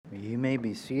may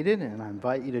be seated, and I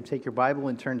invite you to take your Bible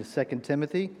and turn to 2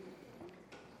 Timothy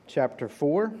chapter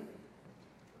 4.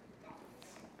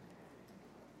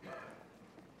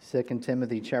 2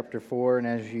 Timothy chapter 4, and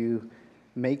as you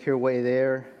make your way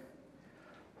there,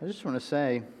 I just want to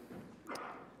say,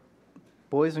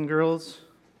 boys and girls,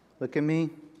 look at me.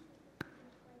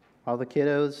 All the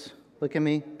kiddos, look at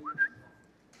me.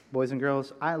 Boys and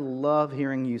girls, I love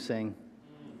hearing you sing.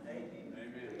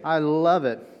 I love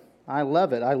it. I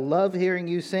love it. I love hearing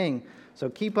you sing. So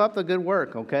keep up the good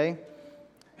work, okay?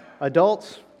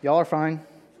 Adults, y'all are fine.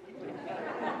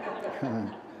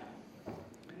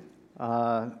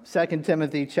 2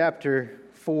 Timothy chapter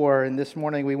 4, and this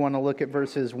morning we want to look at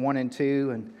verses 1 and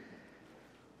 2. And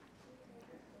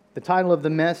the title of the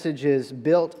message is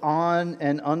Built on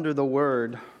and Under the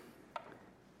Word.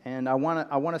 And I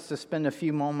want us to spend a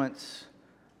few moments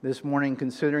this morning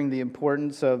considering the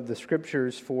importance of the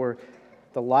Scriptures for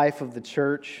the life of the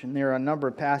church. And there are a number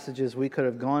of passages we could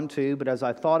have gone to, but as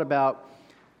I thought about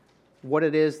what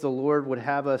it is the Lord would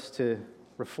have us to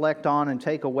reflect on and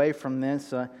take away from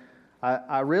this,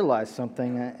 I realized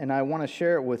something, and I want to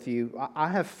share it with you. I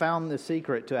have found the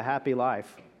secret to a happy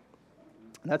life.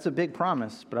 That's a big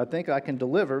promise, but I think I can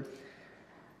deliver.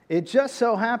 It just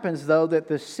so happens, though, that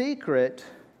the secret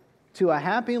to a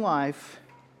happy life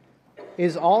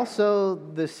is also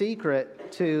the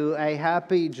secret to a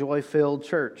happy, joy-filled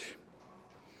church.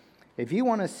 If you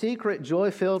want a secret,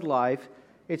 joy-filled life,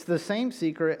 it's the same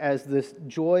secret as this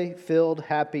joy-filled,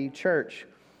 happy church.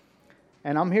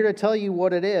 And I'm here to tell you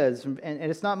what it is. And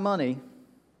it's not money.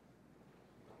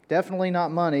 Definitely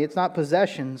not money. It's not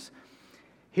possessions.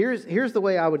 Here's the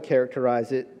way I would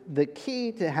characterize it. The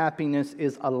key to happiness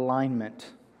is alignment.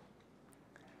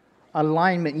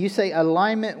 Alignment. You say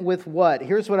alignment with what?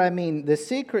 Here's what I mean. The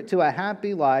secret to a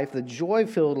happy life, the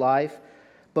joy-filled life,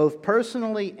 both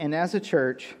personally and as a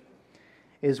church,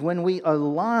 is when we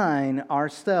align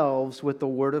ourselves with the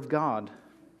Word of God.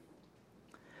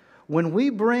 When we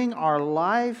bring our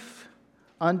life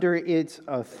under its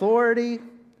authority,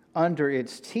 under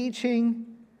its teaching,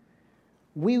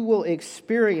 we will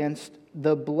experience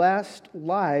the blessed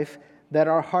life that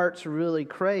our hearts really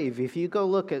crave. If you go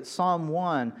look at Psalm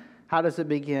 1, how does it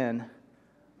begin?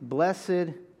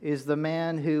 Blessed is the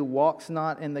man who walks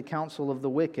not in the counsel of the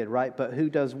wicked, right? But who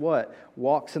does what?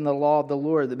 Walks in the law of the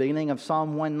Lord. The beginning of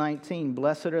Psalm 119,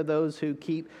 blessed are those who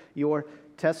keep your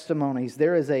testimonies.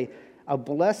 There is a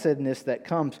blessedness that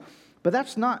comes. But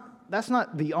that's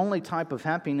not the only type of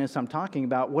happiness I'm talking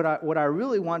about. What I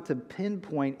really want to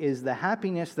pinpoint is the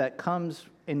happiness that comes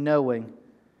in knowing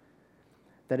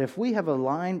that if we have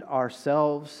aligned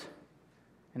ourselves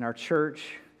in our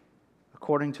church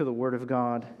according to the Word of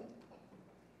God,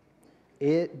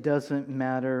 it doesn't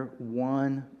matter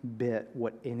one bit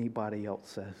what anybody else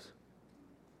says.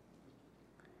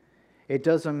 It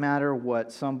doesn't matter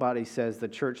what somebody says the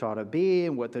church ought to be,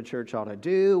 and what the church ought to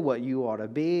do, what you ought to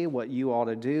be, what you ought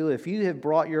to do. If you have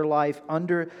brought your life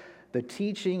under the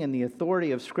teaching and the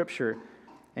authority of Scripture,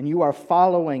 and you are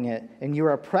following it, and you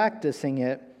are practicing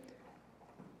it,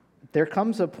 there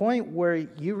comes a point where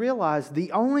you realize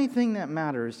the only thing that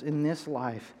matters in this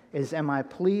life is, am I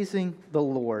pleasing the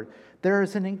Lord? There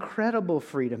is an incredible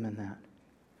freedom in that.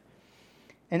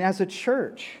 And as a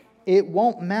church, it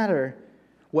won't matter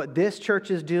what this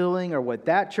church is doing or what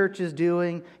that church is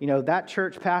doing. You know, that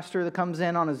church pastor that comes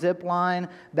in on a zip line,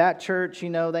 that church,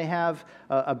 they have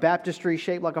a baptistry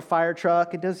shaped like a fire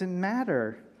truck. It doesn't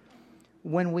matter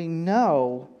when we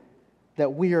know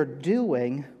that we are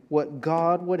doing what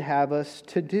God would have us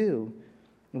to do.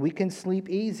 We can sleep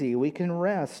easy. We can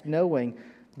rest knowing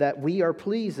that we are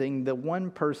pleasing the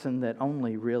one person that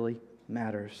only really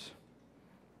matters.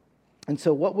 And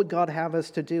so what would God have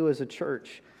us to do as a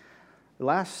church?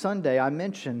 Last Sunday, I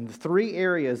mentioned 3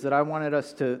 areas that I wanted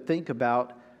us to think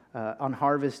about on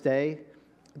Harvest Day,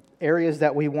 areas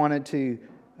that we wanted to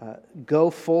go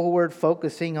forward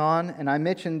focusing on. And I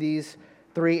mentioned these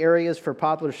 3 areas for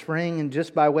Poplar Spring, and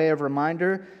just by way of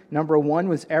reminder, number 1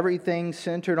 was everything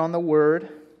centered on the Word.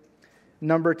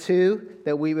 Number 2,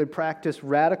 that we would practice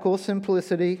radical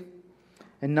simplicity.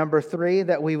 And number 3,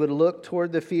 that we would look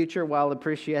toward the future while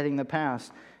appreciating the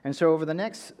past. And so over the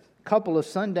next couple of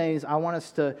Sundays, I want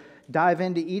us to dive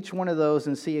into each one of those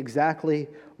and see exactly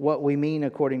what we mean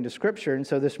according to Scripture. And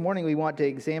so this morning we want to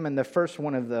examine the first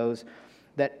one of those,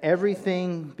 that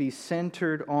everything be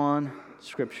centered on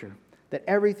Scripture. That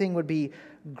everything would be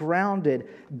grounded,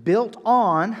 built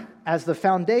on, as the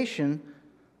foundation,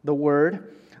 the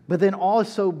Word, but then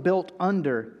also built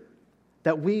under,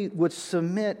 that we would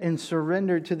submit and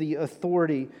surrender to the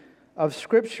authority of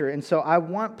Scripture. And so I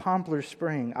want Poplar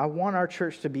Spring, I want our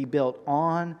church to be built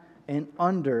on and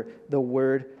under the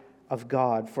Word of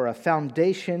God for a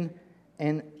foundation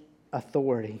and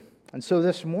authority. And so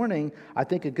this morning, I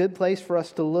think a good place for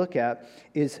us to look at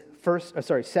is 2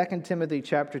 Timothy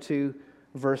chapter 2,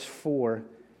 verse 4.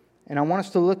 And I want us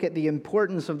to look at the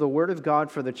importance of the Word of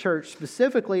God for the church,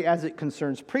 specifically as it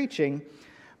concerns preaching.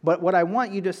 But what I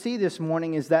want you to see this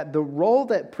morning is that the role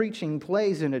that preaching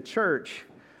plays in a church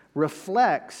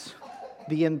reflects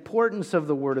the importance of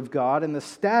the Word of God and the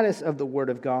status of the Word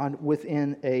of God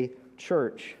within a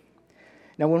church.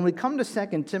 Now, when we come to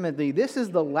 2 Timothy, this is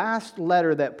the last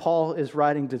letter that Paul is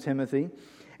writing to Timothy,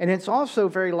 and it's also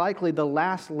very likely the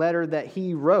last letter that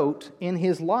he wrote in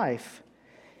his life.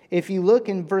 If you look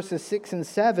in verses 6 and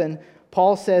 7,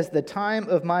 Paul says, "The time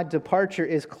of my departure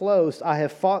is close. I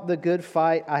have fought the good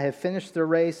fight. I have finished the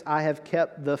race. I have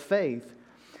kept the faith."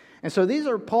 And so these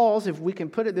are Paul's, if we can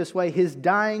put it this way, his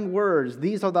dying words.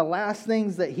 These are the last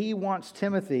things that he wants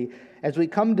Timothy, as we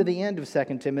come to the end of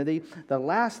 2 Timothy, the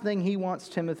last thing he wants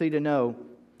Timothy to know.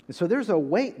 And so there's a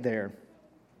weight there.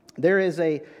 There is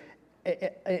a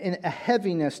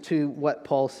heaviness to what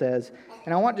Paul says.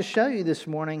 And I want to show you this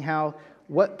morning how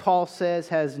what Paul says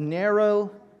has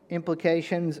narrow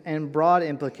implications and broad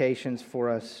implications for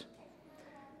us.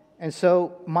 And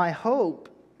so my hope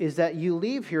is that you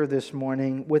leave here this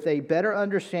morning with a better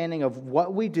understanding of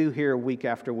what we do here week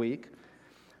after week,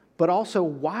 but also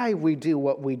why we do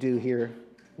what we do here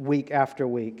week after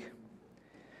week.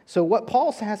 So what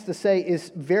Paul has to say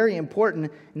is very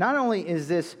important. Not only is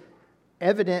this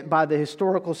evident by the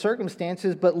historical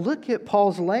circumstances, but look at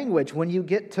Paul's language when you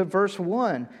get to verse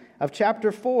 1 of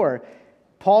chapter 4.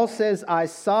 Paul says, "I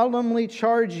solemnly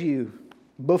charge you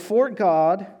before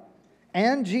God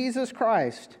and Jesus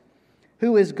Christ,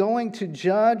 who is going to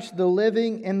judge the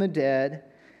living and the dead,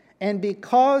 and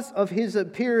because of his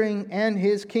appearing and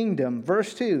his kingdom."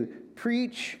 Verse 2,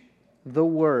 "Preach the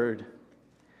word."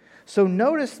 So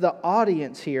notice the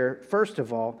audience here, first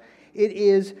of all. It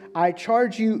is, I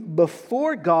charge you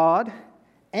before God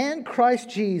and Christ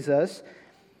Jesus,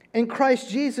 and Christ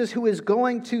Jesus who is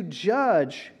going to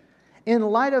judge, in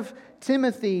light of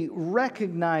Timothy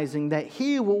recognizing that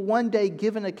he will one day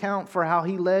give an account for how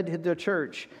he led the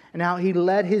church and how he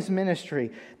led his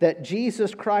ministry, that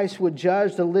Jesus Christ would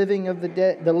judge the living and the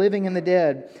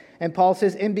dead. And Paul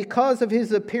says, and because of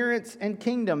his appearance and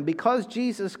kingdom, because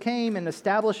Jesus came and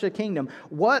established a kingdom,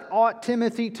 what ought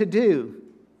Timothy to do?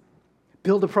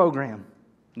 Build a program.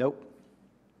 Nope.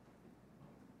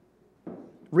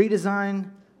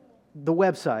 Redesign the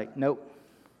website. Nope.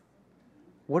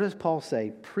 What does Paul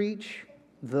say? Preach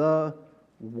the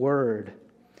word.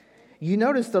 You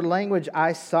notice the language,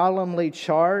 "I solemnly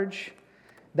charge."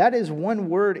 That is one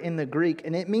word in the Greek,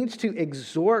 and it means to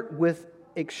exhort with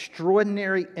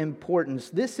extraordinary importance.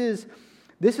 This is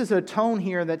a tone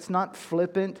here that's not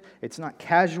flippant. It's not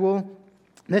casual.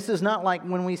 This is not like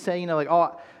when we say,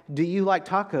 "Oh, do you like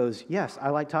tacos?" Yes, I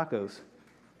like tacos.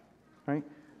 Right?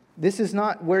 This is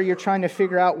not where you're trying to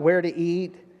figure out where to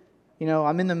eat.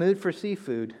 I'm in the mood for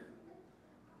seafood.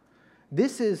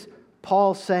 This is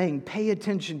Paul saying, pay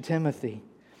attention, Timothy.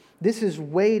 This is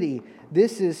weighty.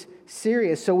 This is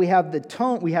serious. So we have the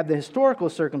tone, we have the historical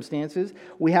circumstances,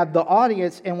 we have the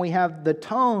audience, and we have the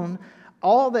tone.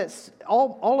 All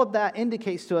of that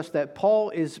indicates to us that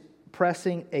Paul is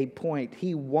pressing a point.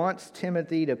 He wants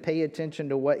Timothy to pay attention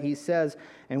to what he says,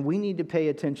 and we need to pay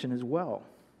attention as well.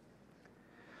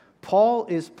 Paul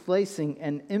is placing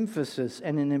an emphasis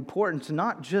and an importance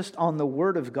not just on the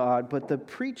Word of God, but the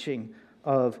preaching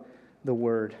of the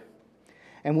Word.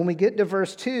 And when we get to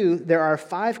verse 2, there are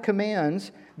 5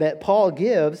 commands that Paul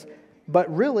gives,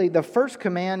 but really the first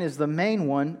command is the main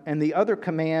one, and the other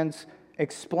commands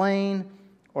explain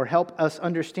or help us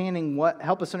understand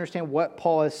what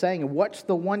Paul is saying. And what's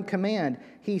the one command?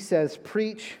 He says,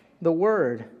 preach the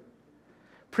Word.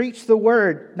 Preach the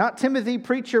Word. Not, Timothy,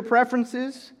 preach your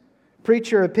preferences,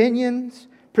 preach your opinions,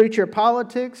 preach your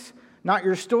politics, not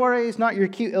your stories, not your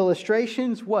cute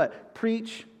illustrations. What?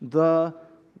 Preach the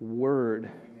Word.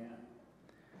 Amen.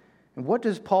 And what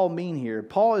does Paul mean here?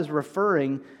 Paul is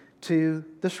referring to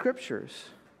the Scriptures.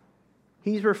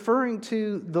 He's referring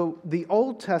to the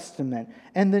Old Testament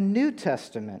and the New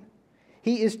Testament.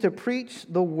 He is to preach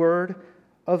the Word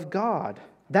of God.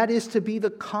 That is to be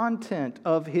the content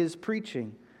of his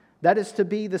preaching. That is to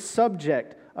be the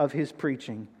subject of his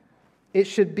preaching. It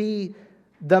should be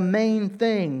the main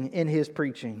thing in his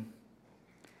preaching.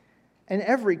 And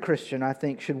every Christian, I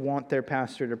think, should want their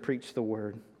pastor to preach the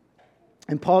Word.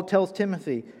 And Paul tells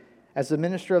Timothy, as the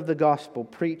minister of the gospel,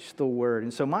 preach the Word.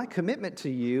 And so my commitment to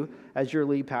you as your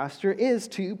lead pastor is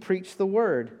to preach the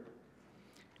Word.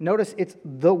 Notice it's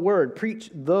the Word. Preach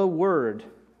the Word.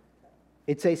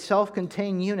 It's a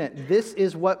self-contained unit. This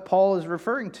is what Paul is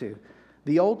referring to,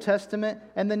 the Old Testament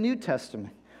and the New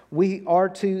Testament. We are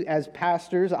to, as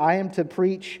pastors, I am to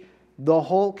preach the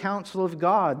whole counsel of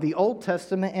God, the Old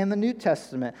Testament and the New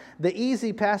Testament, the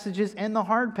easy passages and the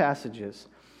hard passages.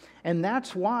 And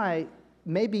that's why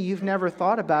maybe you've never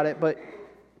thought about it, but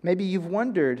maybe you've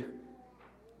wondered,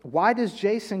 why does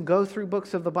Jason go through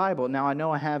books of the Bible? Now, I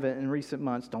know I haven't in recent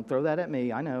months. Don't throw that at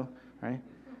me. I know, right?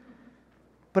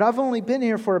 But I've only been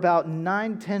here for about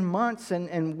 9-10 months,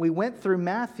 and we went through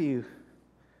Matthew.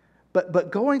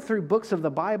 But going through books of the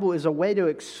Bible is a way to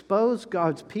expose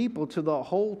God's people to the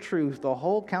whole truth, the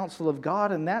whole counsel of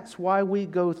God, and that's why we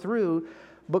go through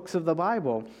books of the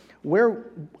Bible. Where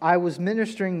I was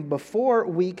ministering before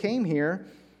we came here,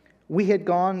 we had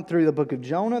gone through the book of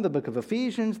Jonah, the book of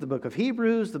Ephesians, the book of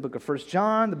Hebrews, the book of 1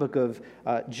 John, the book of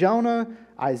Jonah,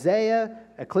 Isaiah,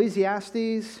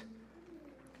 Ecclesiastes.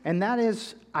 And that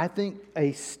is, I think,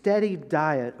 a steady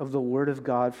diet of the Word of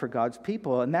God for God's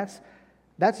people. And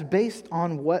that's based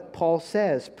on what Paul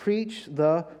says. Preach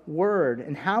the Word.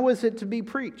 And how is it to be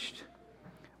preached?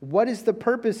 What is the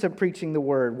purpose of preaching the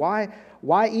Word?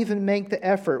 Why even make the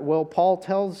effort? Well, Paul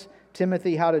tells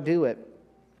Timothy how to do it.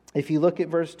 If you look at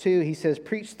verse 2, he says,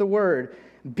 preach the Word.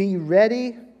 Be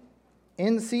ready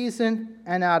in season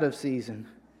and out of season.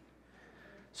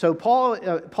 So Paul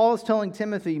is telling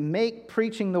Timothy, make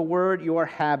preaching the Word your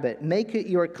habit. Make it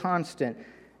your constant.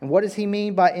 And what does he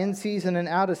mean by in season and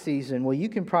out of season? Well, you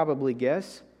can probably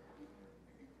guess.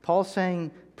 Paul's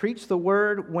saying, preach the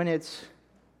Word when it's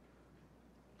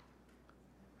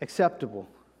acceptable,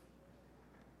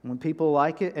 when people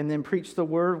like it, and then preach the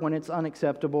Word when it's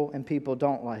unacceptable and people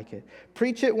don't like it.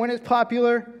 Preach it when it's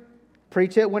popular.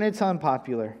 Preach it when it's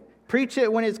unpopular. Preach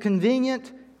it when it's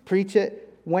convenient. Preach it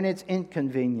when it's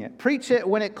inconvenient. Preach it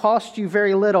when it costs you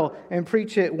very little, and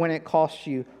preach it when it costs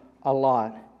you a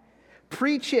lot.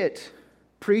 Preach it,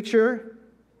 preacher,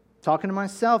 talking to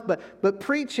myself, but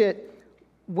preach it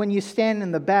when you stand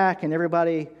in the back and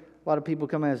a lot of people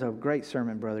come in and say, great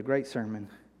sermon, brother, great sermon.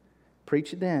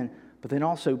 Preach it then, but then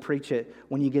also preach it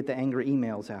when you get the angry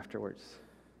emails afterwards.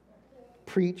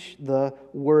 Preach the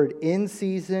Word in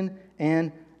season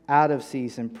and out of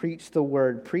season. Preach the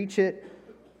Word. Preach it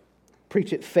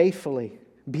faithfully.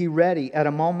 Be ready at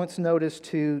a moment's notice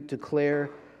to declare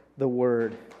the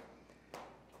Word.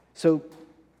 So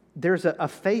there's a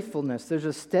faithfulness, there's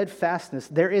a steadfastness,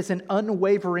 there is an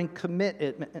unwavering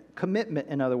commitment,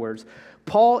 in other words.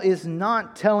 Paul is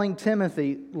not telling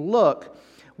Timothy, look,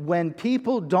 when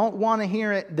people don't want to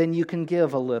hear it, then you can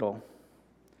give a little.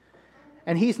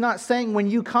 And he's not saying when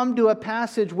you come to a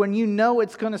passage, when you know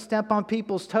it's going to step on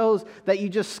people's toes, that you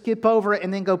just skip over it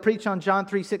and then go preach on John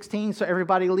 3:16 so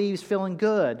everybody leaves feeling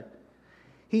good.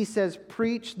 He says,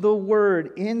 preach the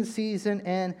Word in season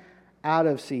and out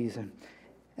of season.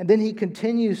 And then he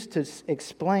continues to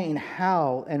explain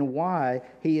how and why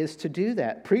he is to do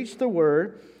that. Preach the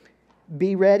Word,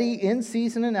 be ready in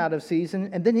season and out of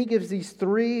season. And then he gives these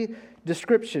 3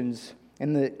 descriptions.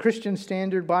 In the Christian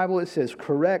Standard Bible, it says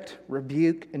correct,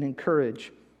 rebuke, and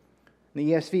encourage. In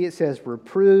the ESV, it says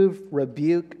reprove,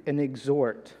 rebuke, and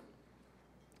exhort.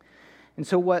 And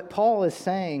so what Paul is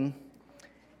saying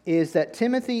is that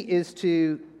Timothy is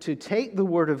to take the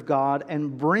Word of God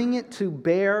and bring it to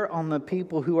bear on the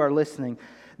people who are listening.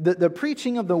 The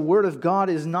preaching of the Word of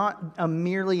God is not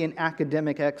merely an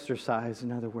academic exercise,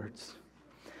 in other words.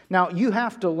 Now, you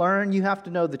have to learn, you have to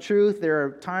know the truth. There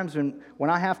are times when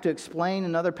I have to explain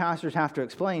and other pastors have to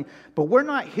explain. But we're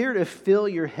not here to fill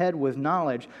your head with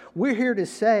knowledge. We're here to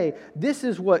say, this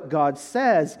is what God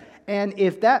says. And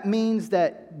if that means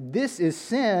that this is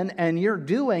sin and you're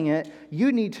doing it,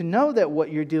 you need to know that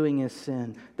what you're doing is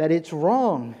sin, that it's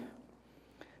wrong.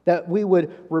 That we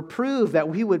would reprove, that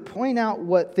we would point out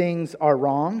what things are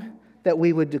wrong, that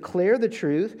we would declare the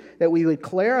truth, that we would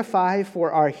clarify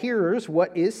for our hearers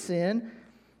what is sin.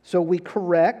 So we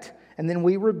correct, and then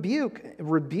we rebuke.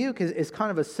 Rebuke is kind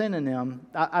of a synonym.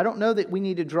 I don't know that we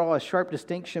need to draw a sharp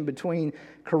distinction between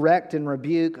correct and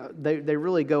rebuke. They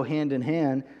really go hand in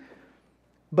hand.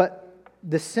 But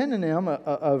the synonym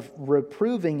of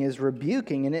reproving is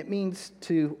rebuking, and it means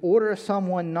to order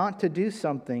someone not to do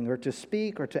something or to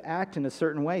speak or to act in a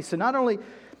certain way. So not only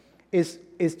is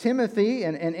Timothy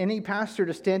and any pastor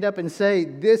to stand up and say,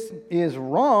 this is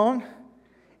wrong,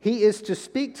 he is to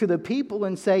speak to the people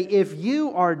and say, if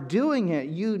you are doing it,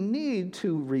 you need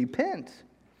to repent.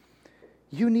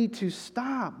 You need to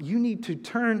stop. You need to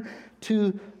turn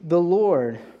to the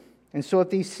Lord. And so if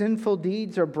these sinful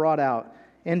deeds are brought out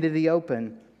into the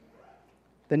open,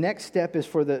 the next step is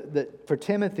for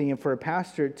Timothy and for a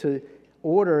pastor to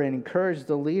order and encourage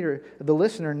the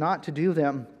listener not to do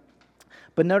them.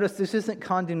 But notice this isn't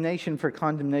condemnation for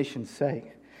condemnation's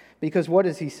sake. Because what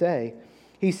does he say?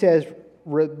 He says,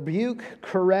 rebuke,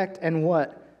 correct, and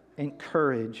what?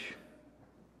 Encourage.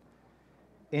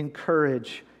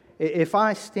 Encourage. If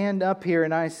I stand up here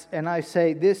and I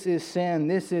say, this is sin,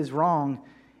 this is wrong,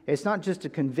 it's not just to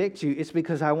convict you, it's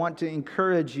because I want to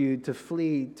encourage you to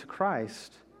flee to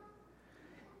Christ.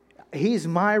 He's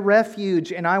my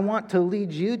refuge, and I want to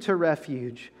lead you to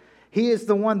refuge. He is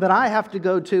the one that I have to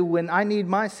go to when I need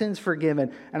my sins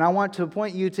forgiven, and I want to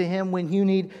point you to Him when you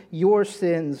need your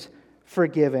sins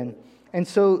forgiven. And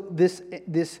so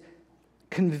this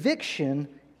conviction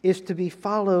is to be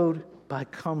followed by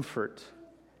comfort.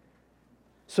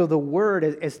 So the Word,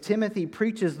 as Timothy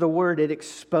preaches the Word, it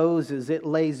exposes, it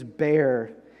lays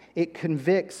bare, it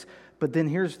convicts. But then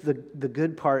here's the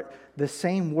good part. The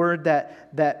same Word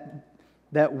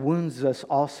that wounds us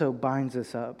also binds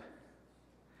us up.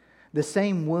 The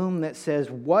same wound that says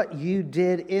what you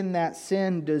did in that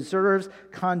sin deserves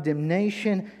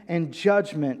condemnation and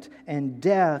judgment and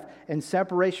death and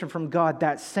separation from God.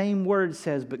 That same Word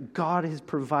says, but God has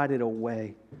provided a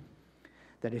way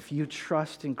that if you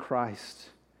trust in Christ,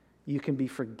 you can be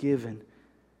forgiven,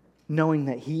 knowing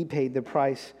that He paid the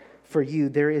price for you.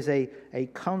 There is a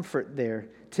comfort there.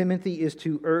 Timothy is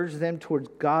to urge them towards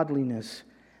godliness,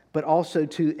 but also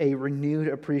to a renewed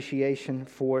appreciation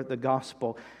for the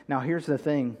gospel. Now, here's the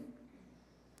thing.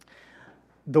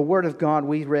 The Word of God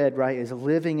we read, right, is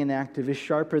living and active, is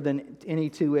sharper than any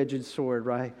two-edged sword,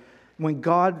 right? When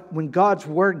God's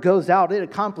Word goes out, it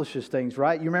accomplishes things,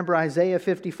 right? You remember Isaiah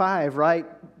 55, right?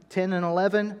 10 and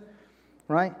 11,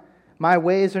 right? My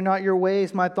ways are not your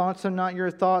ways, my thoughts are not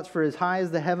your thoughts, for as high as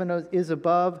the heaven is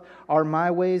above, are my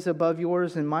ways above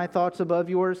yours and my thoughts above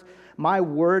yours. My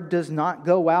word does not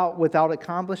go out without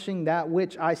accomplishing that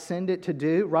which I send it to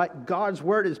do, right? God's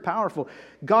word is powerful.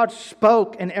 God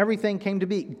spoke and everything came to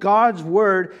be. God's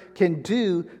word can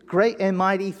do great and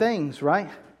mighty things,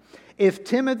 right? If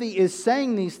Timothy is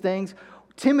saying these things,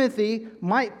 Timothy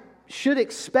should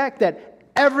expect that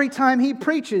every time he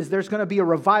preaches, there's going to be a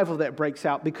revival that breaks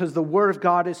out because the Word of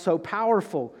God is so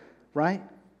powerful, right?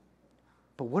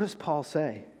 But what does Paul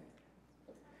say?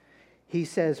 He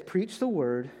says, preach the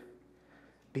Word,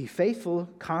 be faithful,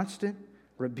 constant,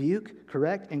 rebuke,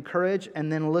 correct, encourage,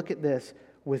 and then look at this,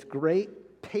 with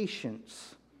great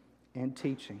patience and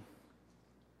teaching.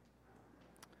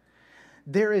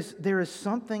 There is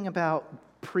something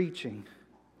about preaching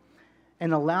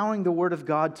and allowing the Word of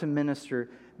God to minister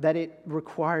that it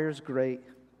requires great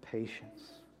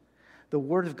patience. The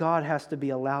Word of God has to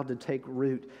be allowed to take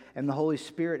root, and the Holy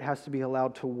Spirit has to be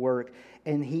allowed to work.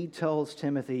 And he tells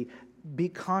Timothy, be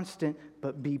constant,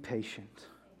 but be patient.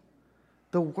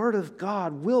 The Word of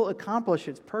God will accomplish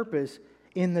its purpose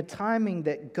in the timing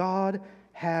that God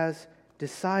has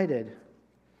decided.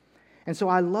 And so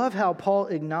I love how Paul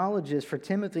acknowledges for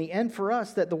Timothy and for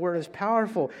us that the Word is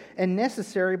powerful and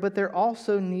necessary, but there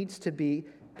also needs to be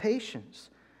patience.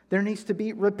 There needs to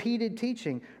be repeated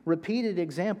teaching, repeated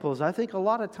examples. I think a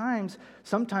lot of times,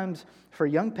 sometimes for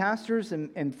young pastors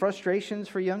and frustrations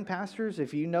for young pastors,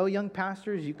 if you know young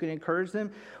pastors, you can encourage them.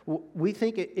 We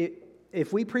think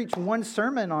if we preach one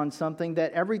sermon on something,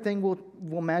 that everything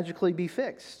will magically be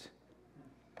fixed.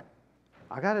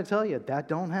 I got to tell you, that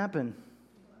don't happen.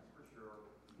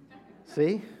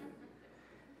 See?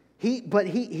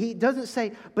 He doesn't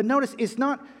say, but notice, it's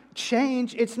not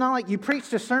change. It's not like you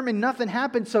preached a sermon, nothing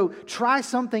happened, so try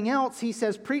something else. He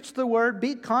says, preach the Word,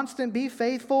 be constant, be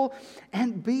faithful,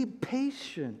 and be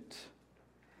patient.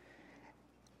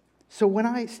 So when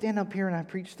I stand up here and I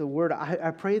preach the Word,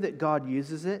 I pray that God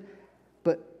uses it,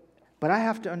 but I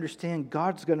have to understand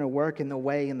God's going to work in the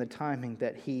way and the timing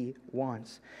that He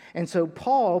wants. And so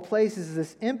Paul places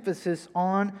this emphasis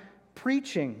on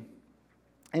preaching.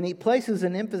 And he places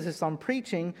an emphasis on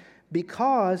preaching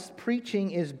because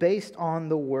preaching is based on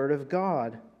the Word of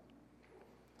God.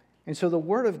 And so the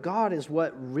Word of God is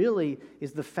what really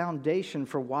is the foundation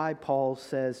for why Paul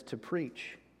says to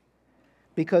preach.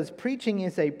 Because preaching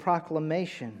is a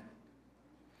proclamation.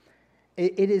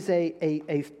 It is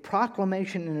a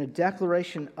proclamation and a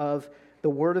declaration of the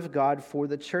Word of God for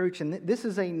the church. And this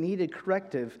is a needed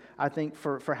corrective, I think,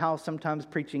 for how sometimes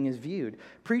preaching is viewed.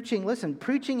 Preaching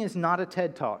is not a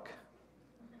TED Talk.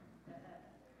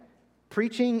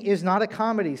 Preaching is not a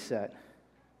comedy set.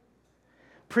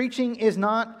 Preaching is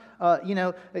not,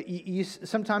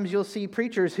 sometimes you'll see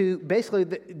preachers who basically,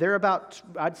 they're about,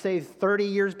 I'd say, 30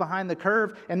 years behind the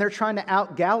curve, and they're trying to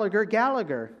out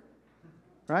Gallagher,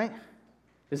 right?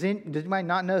 Does anybody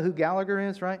not know who Gallagher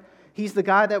is, right? He's the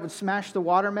guy that would smash the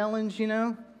watermelons,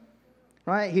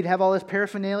 right? He'd have all this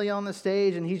paraphernalia on the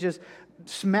stage, and he's just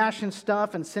smashing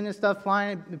stuff and sending stuff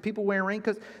flying, and people wearing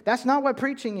raincoats. That's not what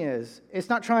preaching is. It's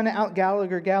not trying to out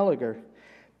Gallagher.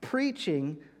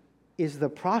 Preaching is the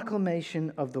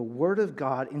proclamation of the Word of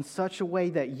God in such a way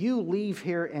that you leave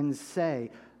here and say,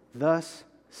 "Thus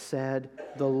said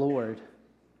the Lord."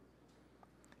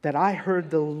 That I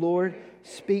heard the Lord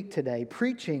speak today.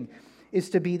 Preaching is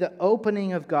to be the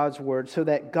opening of God's Word so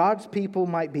that God's people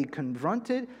might be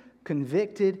confronted,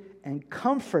 convicted, and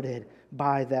comforted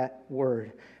by that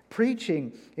Word.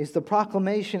 Preaching is the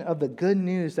proclamation of the good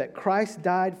news that Christ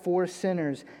died for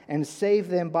sinners and saved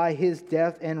them by His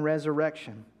death and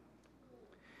resurrection.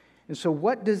 And so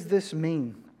what does this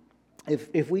mean?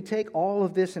 If we take all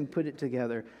of this and put it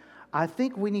together, I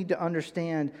think we need to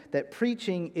understand that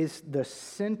preaching is the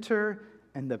center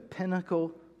and the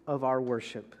pinnacle of our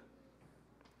worship.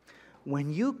 When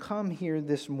you come here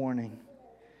this morning,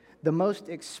 the most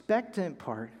expectant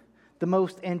part, the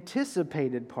most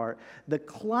anticipated part, the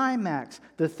climax,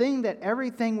 the thing that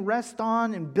everything rests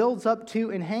on and builds up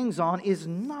to and hangs on is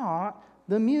not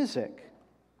the music.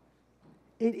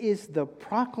 It is the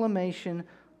proclamation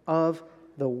of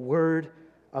the Word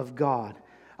of God.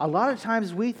 A lot of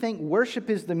times we think worship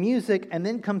is the music, and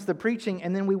then comes the preaching,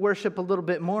 and then we worship a little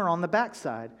bit more on the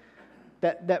backside.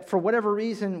 That for whatever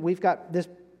reason, we've got this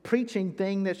preaching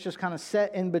thing that's just kind of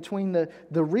set in between the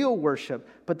real worship.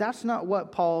 But that's not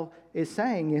what Paul is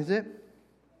saying, is it?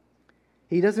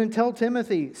 He doesn't tell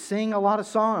Timothy, sing a lot of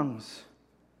songs.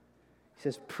 He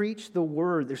says, preach the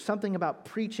Word. There's something about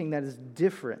preaching that is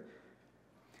different.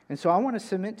 And so I want to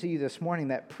submit to you this morning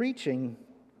that preaching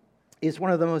is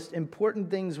one of the most important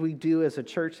things we do as a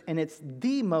church, and it's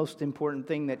the most important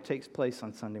thing that takes place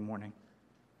on Sunday morning.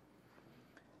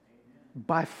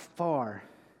 By far.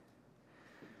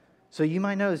 So you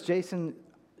might notice, Jason,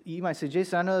 you might say,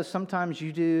 Jason, I know sometimes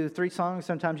you do 3 songs,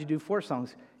 sometimes you do 4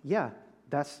 songs. Yeah,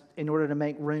 that's in order to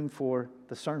make room for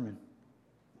the sermon.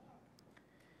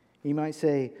 You might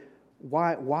say,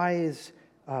 why is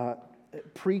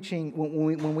preaching,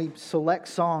 when we select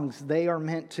songs, they are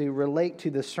meant to relate to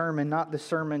the sermon, not the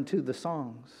sermon to the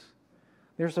songs.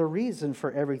 There's a reason for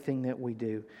everything that we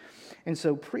do. And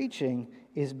so preaching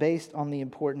is based on the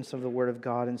importance of the Word of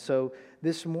God. And so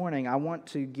this morning, I want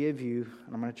to give you,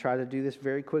 and I'm going to try to do this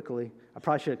very quickly. I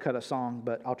probably should have cut a song,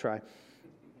 but I'll try.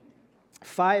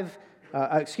 6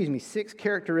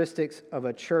 characteristics of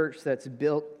a church that's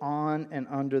built on and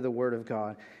under the Word of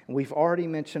God. And we've already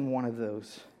mentioned one of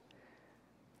those.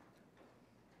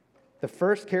 The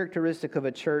first characteristic of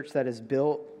a church that is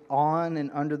built on and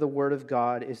under the Word of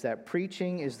God is that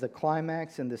preaching is the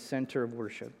climax and the center of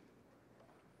worship.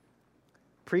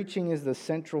 Preaching is the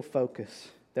central focus,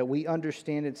 that we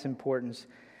understand its importance.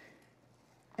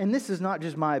 And this is not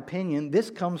just my opinion.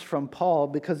 This comes from Paul,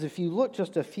 because if you look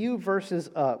just a few verses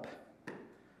up,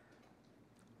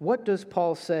 what does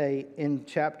Paul say in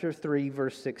chapter 3,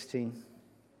 verse 16?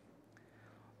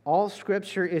 All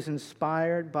Scripture is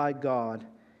inspired by God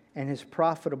and is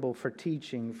profitable for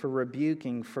teaching, for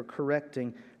rebuking, for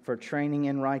correcting, for training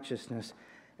in righteousness.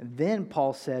 And then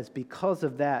Paul says, because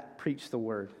of that, preach the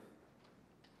Word.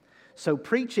 So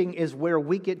preaching is where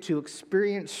we get to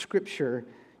experience Scripture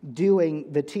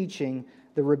doing the teaching,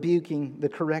 the rebuking, the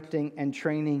correcting, and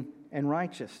training in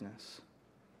righteousness.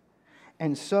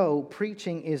 And so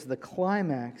preaching is the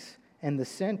climax and the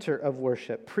center of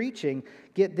worship. Preaching,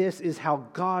 get this, is how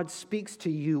God speaks to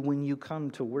you when you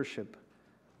come to worship.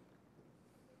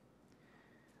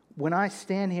 When I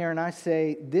stand here and I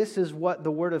say, this is what the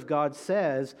Word of God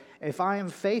says, if I am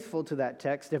faithful to that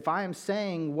text, if I am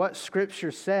saying what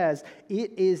Scripture says,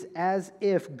 it is as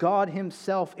if God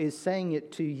Himself is saying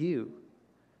it to you.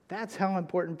 That's how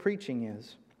important preaching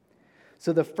is.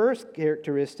 So the first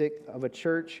characteristic of a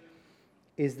church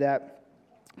is that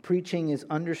preaching is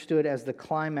understood as the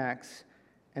climax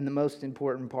and the most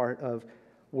important part of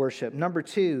worship. Number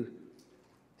 2,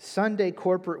 Sunday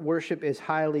corporate worship is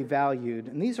highly valued.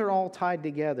 And these are all tied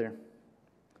together.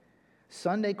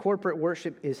 Sunday corporate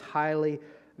worship is highly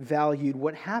valued.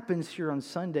 What happens here on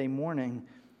Sunday morning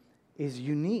is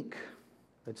unique.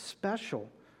 It's special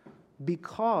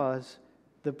because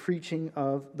the preaching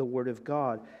of the Word of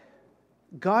God.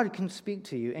 God can speak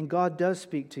to you, and God does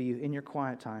speak to you in your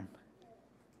quiet time.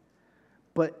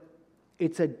 But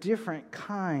it's a different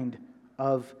kind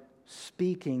of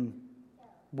speaking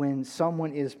when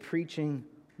someone is preaching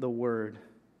the Word.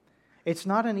 It's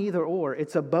not an either or,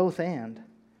 it's a both and.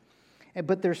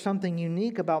 But there's something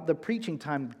unique about the preaching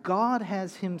time. God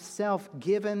has Himself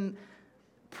given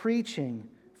preaching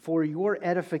for your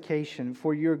edification,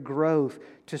 for your growth,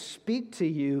 to speak to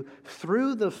you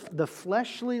through the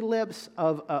fleshly lips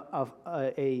of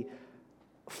a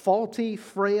faulty,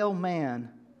 frail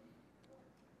man.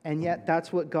 And yet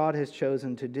that's what God has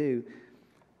chosen to do.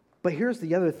 But here's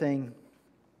the other thing.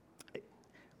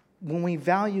 When we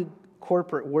value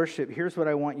corporate worship, here's what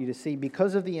I want you to see.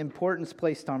 Because of the importance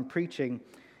placed on preaching,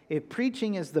 if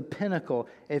preaching is the pinnacle,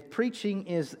 if preaching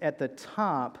is at the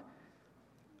top,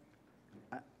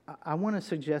 I want to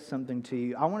suggest something to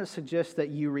you. I want to suggest that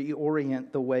you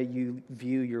reorient the way you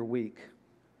view your week,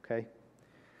 okay?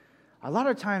 A lot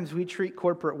of times we treat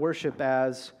corporate worship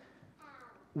as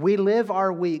we live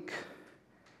our week,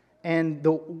 and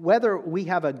whether we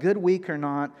have a good week or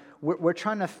not, we're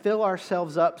trying to fill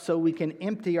ourselves up so we can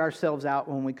empty ourselves out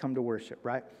when we come to worship,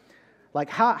 right? Like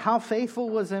how faithful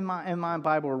was in my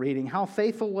Bible reading? How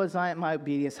faithful was I in my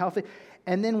obedience?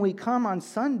 And then we come on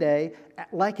Sunday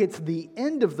like it's the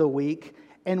end of the week,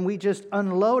 and we just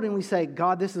unload and we say,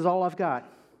 God, this is all I've got.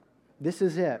 This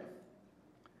is it.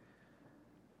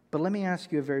 But let me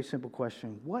ask you a very simple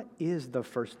question. What is the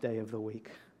first day of the week?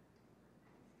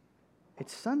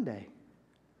 It's Sunday.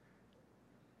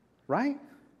 Right?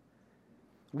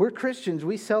 We're Christians.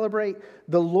 We celebrate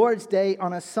the Lord's Day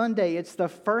on a Sunday. It's the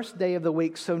first day of the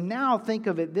week. So now think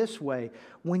of it this way.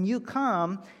 When you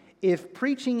come, if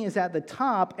preaching is at the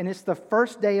top and it's the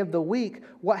first day of the week,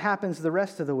 what happens the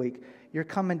rest of the week? You're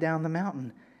coming down the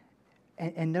mountain.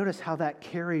 And notice how that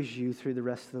carries you through the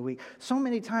rest of the week. So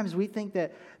many times we think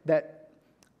that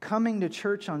coming to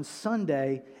church on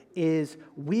Sunday is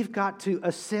we've got to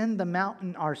ascend the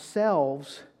mountain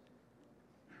ourselves,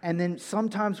 and then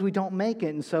sometimes we don't make it.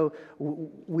 And so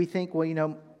we think,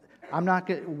 well,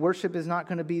 worship is not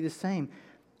going to be the same.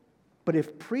 But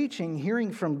if preaching,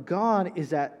 hearing from God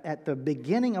is at the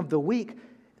beginning of the week,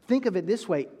 think of it this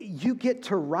way. You get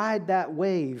to ride that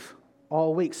wave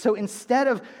all week. So instead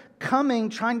of coming,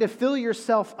 trying to fill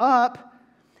yourself up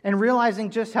and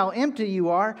realizing just how empty you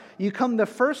are, you come the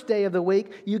first day of the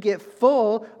week, you get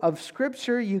full of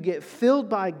Scripture, you get filled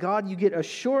by God, you get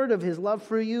assured of His love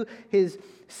for you, His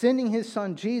sending His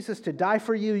Son Jesus to die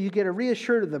for you, you get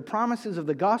reassured of the promises of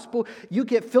the gospel, you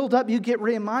get filled up, you get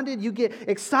reminded, you get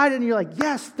excited, and you're like,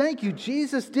 yes, thank you,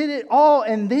 Jesus did it all,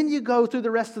 and then you go through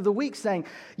the rest of the week saying,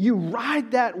 you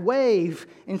ride that wave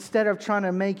instead of trying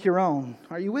to make your own.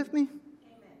 Are you with me?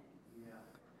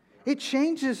 It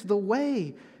changes the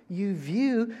way you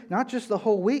view not just the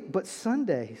whole week, but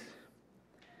Sundays.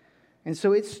 And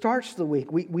so it starts the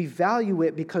week. We value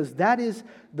it because that is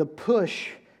the push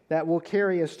that will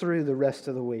carry us through the rest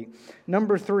of the week.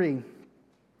 Number 3,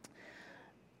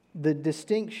 the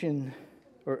distinction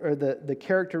or the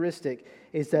characteristic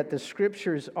is that the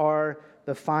Scriptures are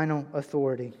the final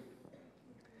authority.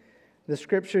 The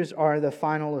Scriptures are the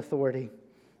final authority.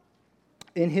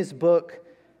 In his book,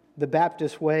 The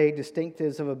Baptist Way,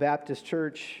 Distinctives of a Baptist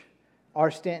Church,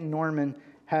 R. Stanton Norman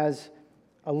has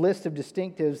a list of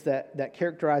distinctives that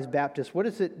characterize Baptists. What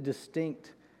is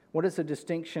the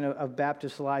distinction of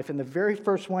Baptist life? And the very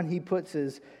first one he puts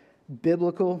is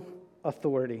biblical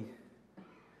authority.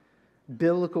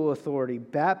 Biblical authority.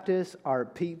 Baptists are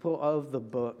people of the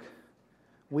book.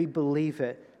 We believe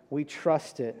it. We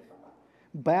trust it.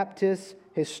 Baptists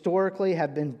historically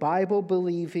have been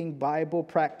Bible-believing,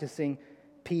 Bible-practicing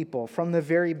people. From the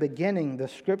very beginning, the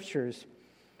Scriptures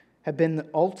have been the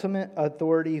ultimate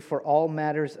authority for all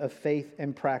matters of faith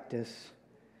and practice.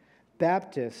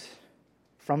 Baptists,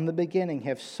 from the beginning,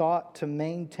 have sought to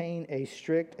maintain a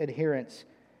strict adherence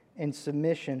and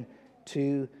submission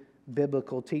to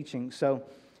biblical teaching. So,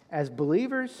 as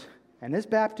believers and as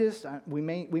Baptists, we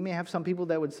may have some people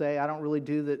that would say, I don't really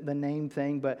do the name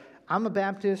thing, but I'm a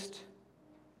Baptist.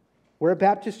 We're a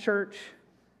Baptist church.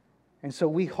 And so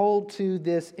we hold to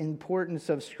this importance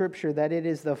of Scripture, that it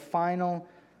is the final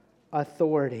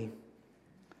authority.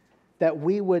 That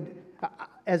we would,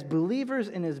 as believers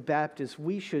and as Baptists,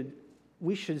 we should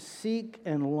seek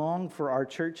and long for our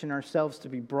church and ourselves to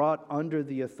be brought under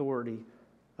the authority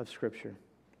of Scripture.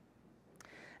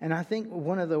 And I think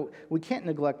we can't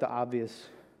neglect the obvious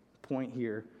point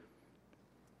here.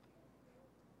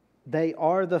 They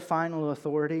are the final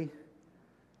authority,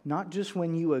 not just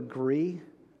when you agree,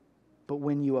 but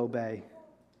when you obey.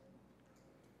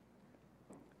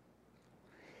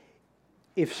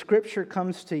 If Scripture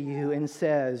comes to you and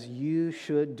says you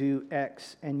should do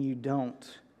X and you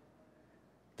don't,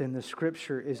 then the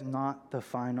Scripture is not the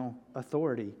final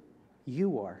authority.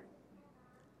 You are.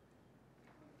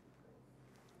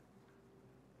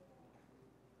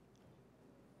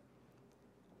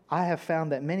 I have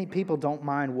found that many people don't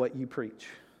mind what you preach.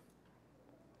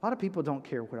 A lot of people don't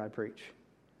care what I preach.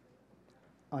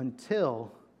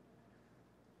 until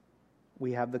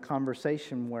we have the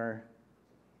conversation where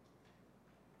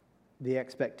the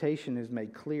expectation is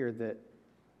made clear that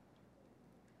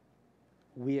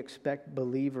we expect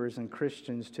believers and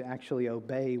Christians to actually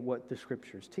obey what the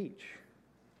Scriptures teach.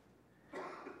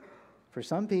 For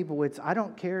some people, it's, I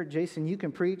don't care, Jason, you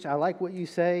can preach, I like what you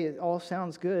say, it all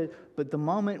sounds good, but the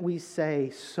moment we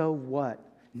say, so what?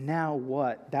 Now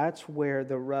what? That's where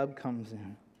the rub comes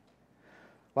in.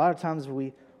 A lot of times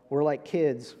we're like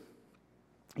kids.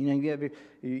 You know,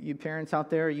 you parents out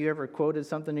there, you ever quoted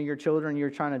something to your children, you're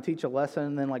trying to teach a lesson,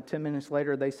 and then like 10 minutes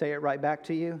later, they say it right back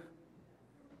to you?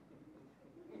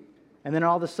 And then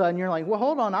all of a sudden, you're like, well,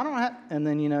 hold on, I don't have... And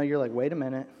then, you're like, wait a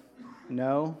minute.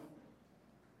 No.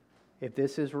 If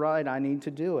this is right, I need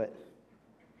to do it.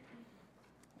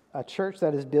 A church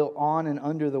that is built on and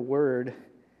under the Word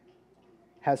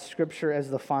has Scripture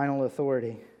as the final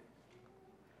authority.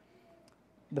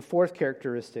 The fourth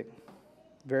characteristic,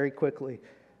 very quickly,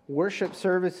 worship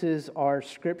services are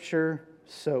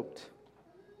Scripture-soaked.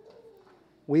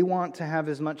 We want to have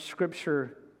as much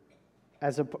Scripture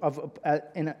as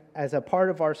a part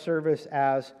of our service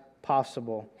as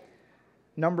possible.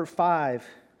 Number 5,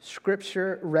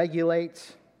 Scripture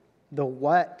regulates the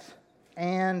what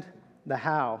and the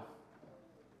how.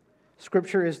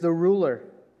 Scripture is the ruler.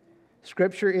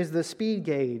 Scripture is the speed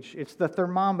gauge. It's the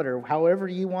thermometer, however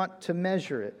you want to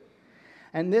measure it.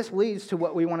 And this leads to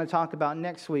what we want to talk about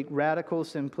next week, radical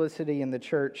simplicity in the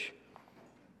church.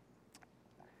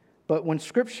 But when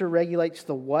Scripture regulates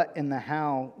the what and the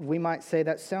how, we might say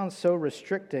that sounds so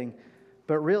restricting,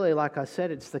 but really, like I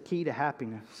said, it's the key to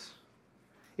happiness.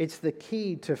 It's the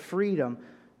key to freedom,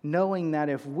 knowing that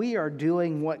if we are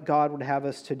doing what God would have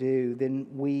us to do, then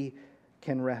we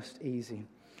can rest easy.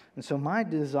 And so my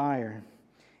desire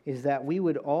is that we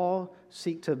would all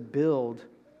seek to build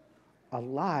a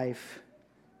life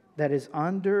that is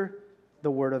under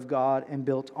the Word of God and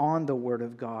built on the Word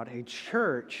of God. A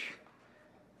church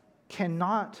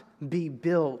cannot be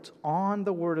built on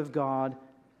the Word of God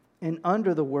and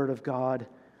under the Word of God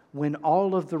when all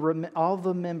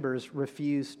the members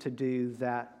refuse to do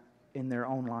that in their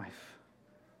own life.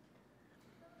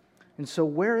 And so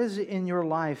where is it in your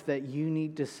life that you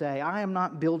need to say, I am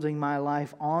not building my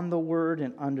life on the Word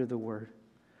and under the Word?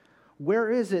 Where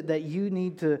is it that you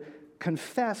need to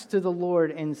confess to the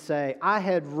Lord and say, I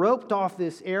had roped off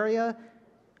this area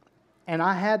and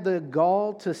I had the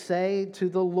gall to say to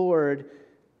the Lord,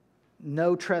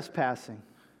 no trespassing.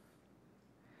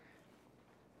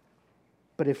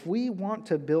 But if we want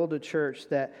to build a church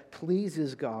that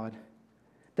pleases God,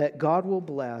 that God will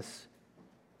bless,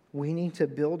 we need to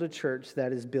build a church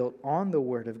that is built on the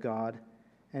Word of God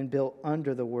and built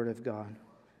under the Word of God.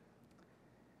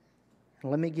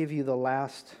 And let me give you the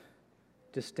last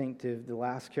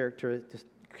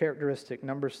characteristic,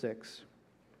 number 6.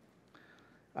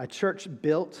 A church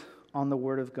built on the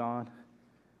Word of God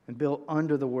and built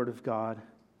under the Word of God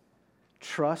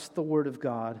trusts the Word of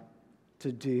God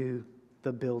to do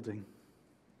the building.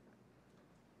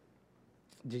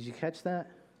 Did you catch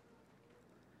that?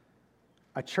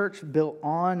 A church built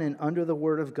on and under the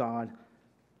Word of God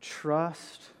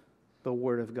trusts the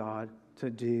Word of God to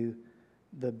do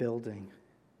the building.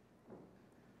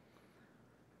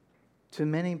 To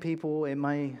many people, it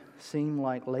may seem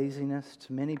like laziness.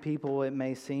 To many people, it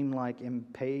may seem like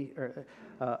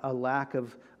a lack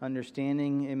of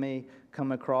understanding. It may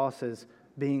come across as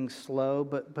being slow,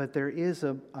 but there is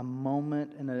a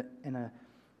moment and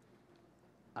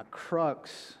a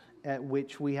crux at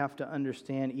which we have to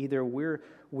understand either we're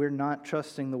not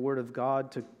trusting the Word of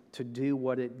God to do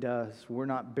what it does. We're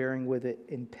not bearing with it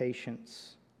in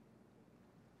patience.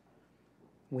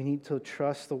 We need to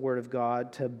trust the Word of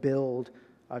God to build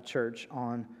a church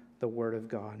on the Word of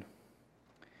God.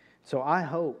 So I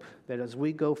hope that as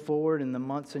we go forward in the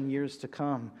months and years to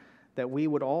come, that we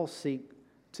would all seek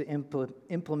to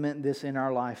implement this in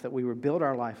our life, that we would build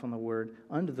our life on the Word,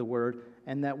 under the Word,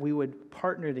 and that we would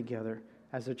partner together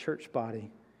as a church body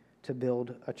to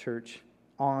build a church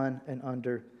on and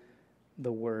under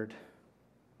the Word.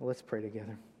 Well, let's pray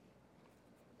together.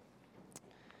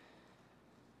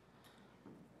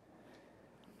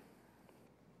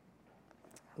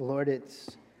 Lord,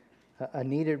 it's a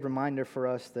needed reminder for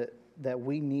us that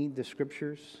we need the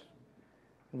Scriptures.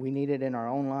 We need it in our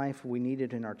own life. We need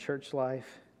it in our church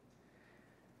life.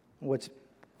 What's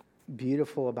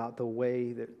beautiful about the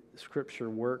way that Scripture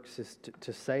works is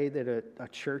to say that a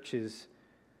church is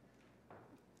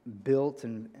built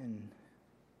and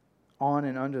on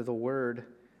and under the Word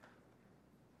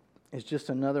is just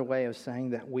another way of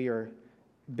saying that we are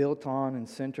built on and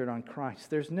centered on Christ.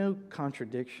 There's no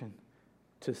contradiction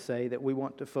to say that we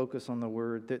want to focus on the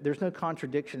Word. There's no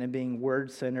contradiction in being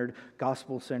Word-centered,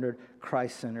 gospel-centered,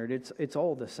 Christ-centered. It's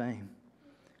all the same.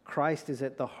 Christ is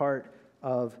at the heart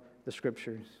of the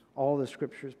Scriptures. All the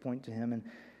Scriptures point to Him.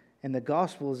 And the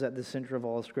gospel is at the center of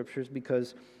all the Scriptures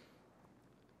because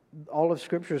all of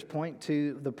Scriptures point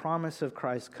to the promise of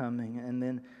Christ coming and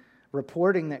then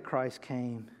reporting that Christ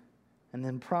came and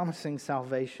then promising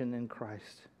salvation in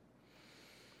Christ.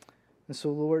 And so,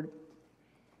 Lord,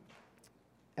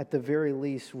 at the very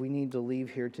least, we need to leave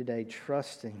here today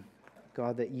trusting,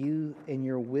 God, that you, in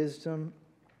your wisdom,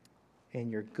 in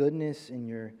your goodness, in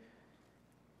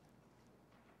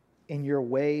your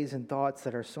ways and thoughts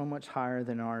that are so much higher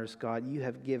than ours, God, you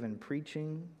have given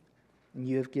preaching, and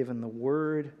you have given the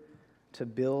Word to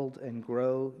build and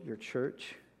grow your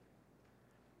church.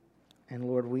 And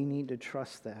Lord, we need to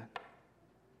trust that.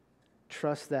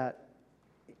 Trust that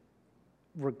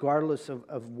regardless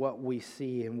of what we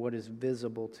see and what is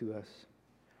visible to us.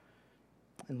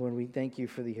 And Lord, we thank you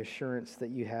for the assurance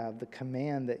that you have, the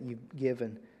command that you've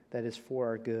given that is for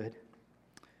our good.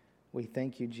 We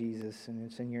thank you, Jesus, and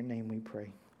it's in your name we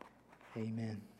pray. Amen.